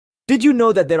Did you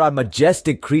know that there are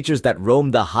majestic creatures that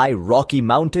roam the high rocky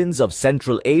mountains of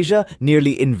Central Asia,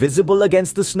 nearly invisible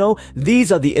against the snow? These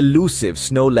are the elusive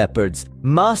snow leopards.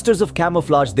 Masters of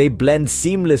camouflage, they blend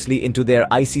seamlessly into their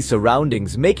icy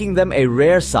surroundings, making them a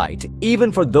rare sight, even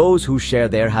for those who share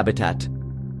their habitat.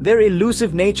 Their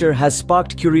elusive nature has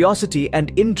sparked curiosity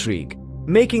and intrigue,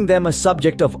 making them a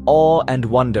subject of awe and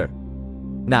wonder.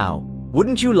 Now,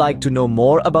 wouldn't you like to know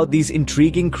more about these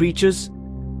intriguing creatures?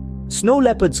 Snow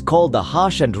leopards call the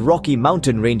harsh and rocky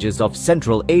mountain ranges of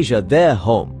Central Asia their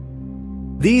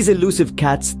home. These elusive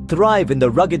cats thrive in the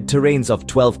rugged terrains of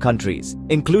 12 countries,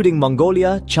 including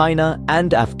Mongolia, China,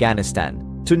 and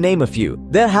Afghanistan, to name a few.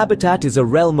 Their habitat is a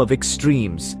realm of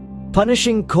extremes,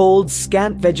 punishing cold,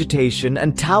 scant vegetation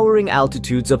and towering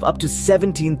altitudes of up to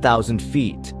 17,000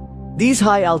 feet. These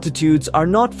high altitudes are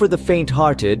not for the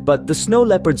faint-hearted, but the snow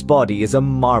leopard's body is a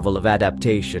marvel of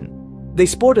adaptation. They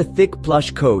sport a thick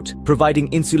plush coat,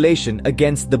 providing insulation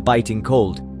against the biting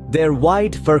cold. Their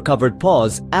wide fur-covered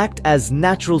paws act as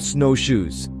natural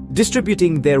snowshoes,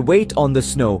 distributing their weight on the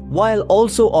snow while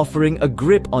also offering a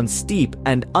grip on steep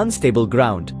and unstable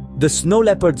ground. The snow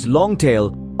leopard's long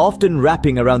tail, often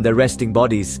wrapping around their resting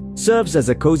bodies, serves as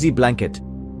a cozy blanket.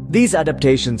 These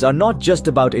adaptations are not just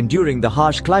about enduring the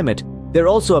harsh climate, they're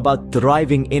also about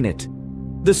thriving in it.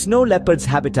 The snow leopard's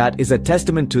habitat is a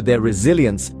testament to their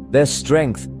resilience, their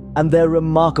strength, and their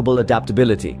remarkable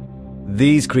adaptability.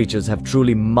 These creatures have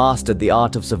truly mastered the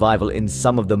art of survival in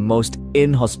some of the most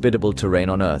inhospitable terrain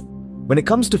on Earth. When it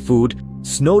comes to food,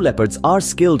 snow leopards are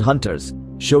skilled hunters,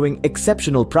 showing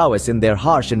exceptional prowess in their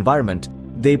harsh environment.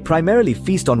 They primarily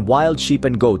feast on wild sheep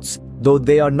and goats, though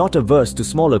they are not averse to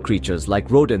smaller creatures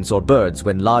like rodents or birds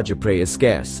when larger prey is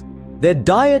scarce. Their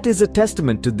diet is a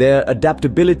testament to their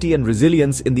adaptability and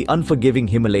resilience in the unforgiving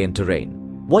Himalayan terrain.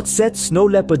 What sets snow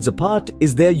leopards apart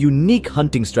is their unique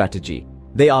hunting strategy.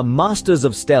 They are masters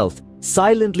of stealth,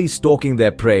 silently stalking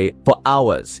their prey for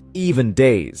hours, even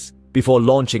days, before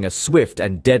launching a swift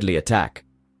and deadly attack.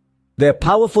 Their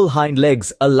powerful hind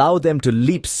legs allow them to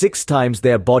leap 6 times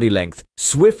their body length,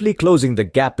 swiftly closing the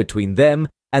gap between them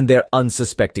and their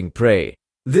unsuspecting prey.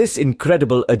 This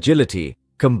incredible agility,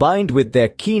 combined with their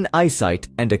keen eyesight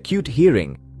and acute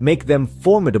hearing, make them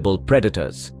formidable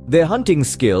predators. Their hunting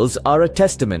skills are a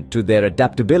testament to their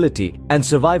adaptability and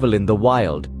survival in the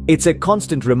wild. It's a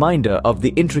constant reminder of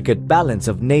the intricate balance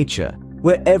of nature,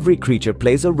 where every creature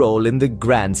plays a role in the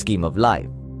grand scheme of life.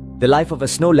 The life of a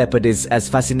snow leopard is as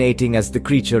fascinating as the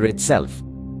creature itself.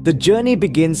 The journey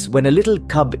begins when a little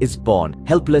cub is born,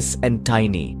 helpless and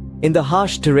tiny. In the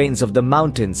harsh terrains of the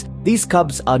mountains, these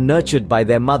cubs are nurtured by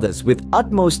their mothers with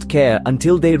utmost care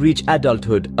until they reach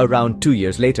adulthood around 2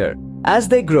 years later. As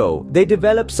they grow, they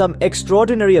develop some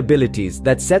extraordinary abilities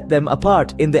that set them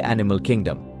apart in the animal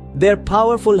kingdom. Their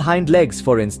powerful hind legs,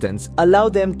 for instance, allow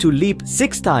them to leap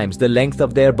 6 times the length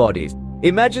of their bodies.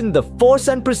 Imagine the force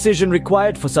and precision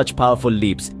required for such powerful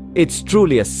leaps. It's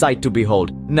truly a sight to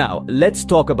behold. Now, let's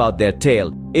talk about their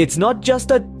tail. It's not just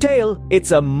a tail,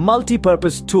 it's a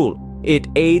multi-purpose tool. It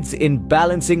aids in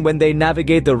balancing when they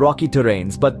navigate the rocky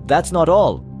terrains, but that's not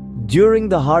all. During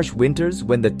the harsh winters,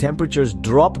 when the temperatures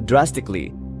drop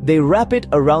drastically, they wrap it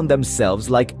around themselves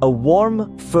like a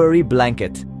warm, furry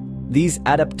blanket. These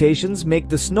adaptations make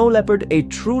the snow leopard a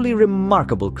truly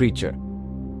remarkable creature.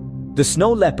 The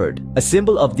snow leopard, a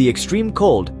symbol of the extreme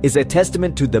cold, is a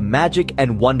testament to the magic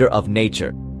and wonder of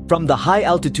nature. From the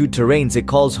high-altitude terrains it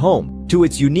calls home, to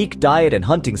its unique diet and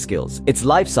hunting skills, its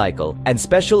life cycle, and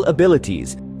special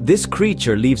abilities, this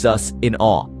creature leaves us in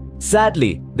awe.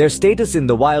 Sadly, their status in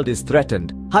the wild is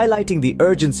threatened, highlighting the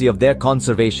urgency of their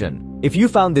conservation. If you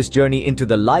found this journey into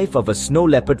the life of a snow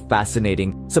leopard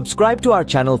fascinating, subscribe to our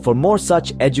channel for more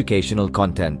such educational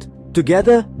content.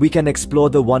 Together, we can explore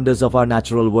the wonders of our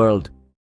natural world.